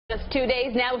Just 2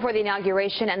 days now before the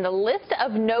inauguration, and the list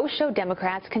of no-show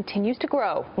Democrats continues to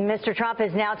grow. Mr. Trump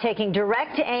is now taking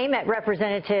direct aim at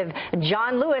Representative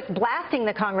John Lewis, blasting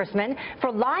the congressman for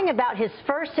lying about his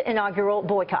first inaugural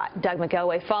boycott. Doug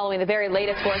McElway following the very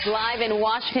latest for us live in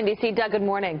Washington, D.C. Doug, good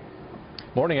morning.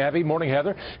 Morning, Abby. Morning,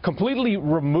 Heather. Completely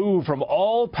removed from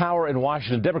all power in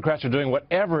Washington, Democrats are doing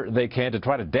whatever they can to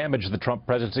try to damage the Trump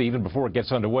presidency even before it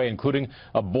gets underway, including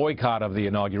a boycott of the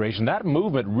inauguration. That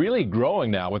movement really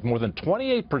growing now with more than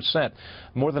 28%,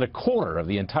 more than a quarter of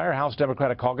the entire House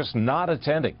Democratic caucus not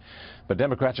attending. But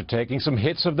Democrats are taking some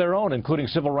hits of their own, including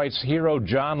civil rights hero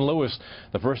John Lewis,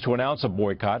 the first to announce a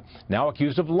boycott, now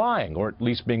accused of lying, or at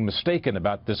least being mistaken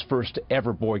about this first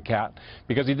ever boycott,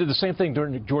 because he did the same thing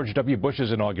during George W.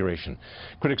 Bush's inauguration.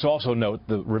 Critics also note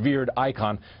the revered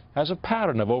icon has a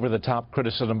pattern of over-the-top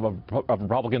criticism of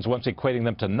Republicans once equating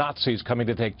them to Nazis coming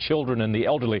to take children and the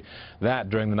elderly, that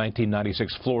during the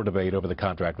 1996 floor debate over the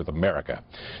contract with America.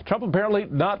 Trump apparently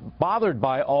not bothered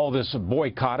by all this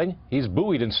boycotting. He's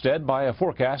buoyed instead by a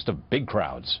forecast of big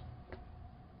crowds.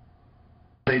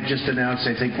 They just announced,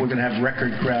 I think, we're going to have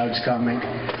record crowds coming.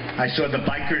 I saw the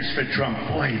Bikers for Trump.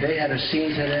 Boy, they had a scene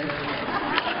today.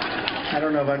 I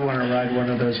don't know if I'd want to ride one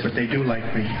of those, but they do like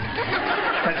me.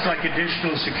 That's like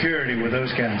additional security with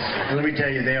those guys. And let me tell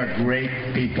you, they are great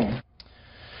people.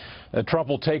 Trump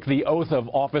will take the oath of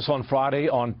office on Friday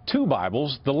on two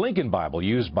Bibles, the Lincoln Bible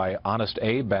used by Honest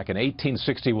Abe back in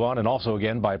 1861 and also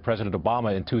again by President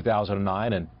Obama in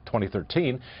 2009 and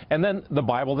 2013, and then the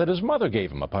Bible that his mother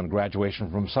gave him upon graduation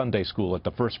from Sunday school at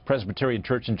the First Presbyterian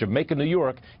Church in Jamaica, New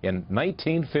York in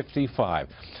 1955.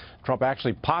 Trump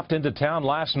actually popped into town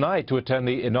last night to attend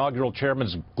the inaugural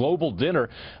chairman's global dinner.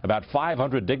 About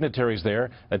 500 dignitaries there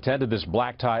attended this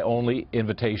black tie only,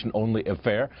 invitation only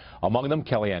affair. Among them,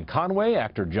 Kellyanne Conway,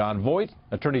 actor Jon Voight,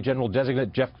 Attorney General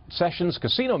designate Jeff Sessions,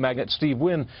 casino magnate Steve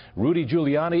Wynn, Rudy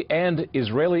Giuliani, and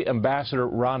Israeli Ambassador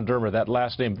Ron Dermer. That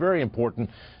last name, very important.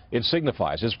 It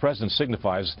signifies, his presence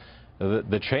signifies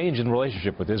the change in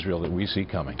relationship with Israel that we see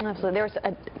coming. Absolutely. There was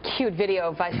a cute video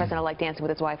of Vice President-elect dancing with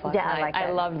his wife last night. I like that.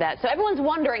 I love that. So everyone's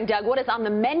wondering, Doug, what is on the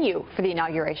menu for the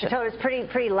inauguration? So it's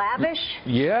pretty lavish?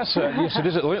 Yes, yes it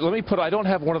is. Let me put, I don't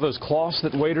have one of those cloths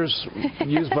that waiters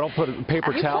use, but I'll put a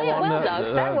paper towel on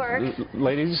that works.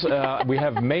 Ladies. We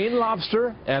have Maine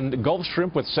lobster and Gulf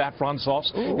shrimp with saffron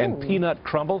sauce and peanut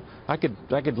crumble. I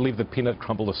could leave the peanut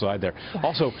crumble aside there.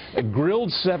 Also, a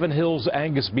grilled Seven Hills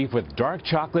Angus beef with dark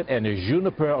chocolate and a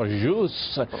juniper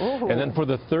juice. And then for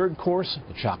the third course,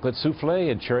 chocolate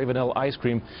souffle and cherry vanilla ice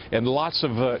cream and lots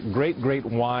of great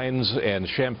wines and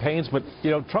champagnes. But,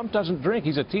 you know, Trump doesn't drink.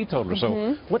 He's a teetotaler.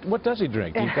 So what does he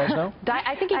drink? Do you guys know?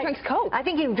 I think he drinks Coke. I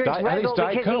think he drinks Red Bull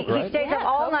because Coke, right? he stays up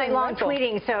all night long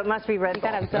tweeting, so it must be Red Bull. You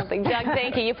gotta have something. Doug,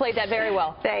 thank you. You played that very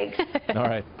well. Thanks. All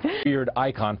right. Weird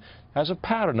icon has a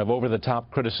pattern of over-the-top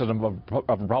criticism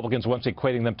of Republicans once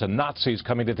equating them to Nazis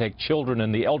coming to take children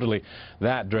and the elderly,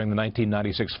 that during the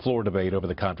 1996 floor debate over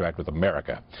the contract with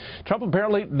America. Trump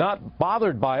apparently not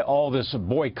bothered by all this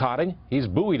boycotting. He's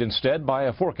buoyed instead by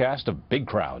a forecast of big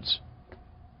crowds.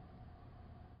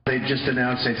 They just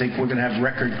announced, I think, we're going to have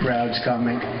record crowds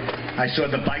coming. I saw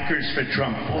the Bikers for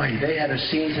Trump. Boy, they had a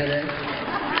scene today.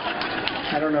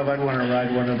 I don't know if I'd want to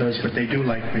ride one of those, but they do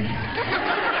like me.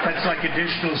 That's like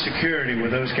additional security with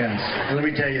those guys. And let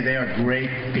me tell you, they are great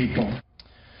people.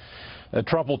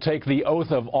 Trump will take the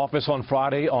oath of office on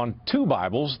Friday on two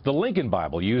Bibles, the Lincoln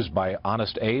Bible used by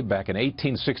Honest Abe back in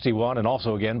 1861 and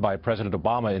also again by President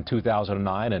Obama in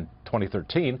 2009 and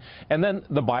 2013, and then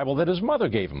the Bible that his mother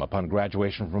gave him upon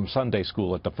graduation from Sunday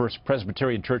school at the First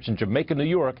Presbyterian Church in Jamaica, New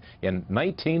York in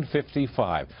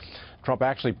 1955. Trump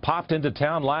actually popped into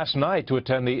town last night to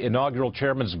attend the inaugural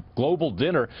chairman's global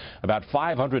dinner. About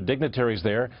 500 dignitaries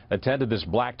there attended this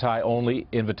black tie only,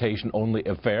 invitation only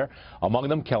affair. Among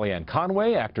them, Kellyanne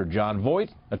Conway, actor Jon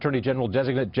Voight, Attorney General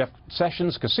designate Jeff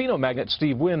Sessions, casino magnate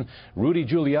Steve Wynn, Rudy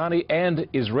Giuliani, and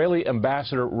Israeli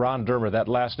Ambassador Ron Dermer. That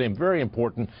last name, very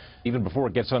important, even before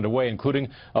it gets underway, including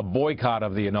a boycott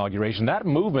of the inauguration. That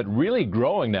movement really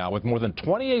growing now with more than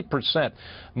 28%,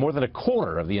 more than a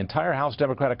quarter of the entire House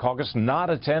Democratic caucus not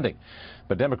attending.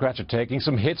 But Democrats are taking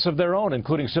some hits of their own,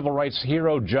 including civil rights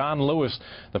hero John Lewis,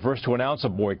 the first to announce a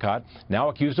boycott, now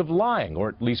accused of lying, or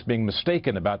at least being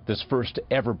mistaken about this first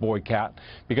ever boycott,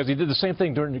 because he did the same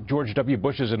thing during George W.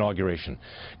 Bush's inauguration.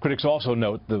 Critics also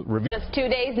note the review. Just 2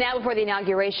 days now before the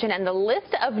inauguration, and the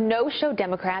list of no-show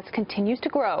Democrats continues to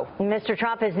grow. Mr.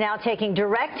 Trump is now taking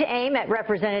direct aim at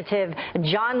Representative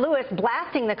John Lewis,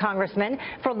 blasting the congressman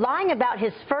for lying about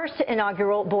his first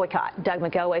inaugural boycott. Doug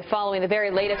McElway following the very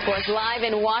latest for us live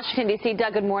in Washington, D.C.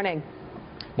 Doug, good morning.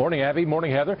 Morning, Abby.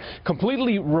 Morning, Heather.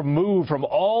 Completely removed from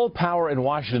all power in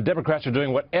Washington, Democrats are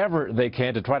doing whatever they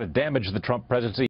can to try to damage the Trump presidency.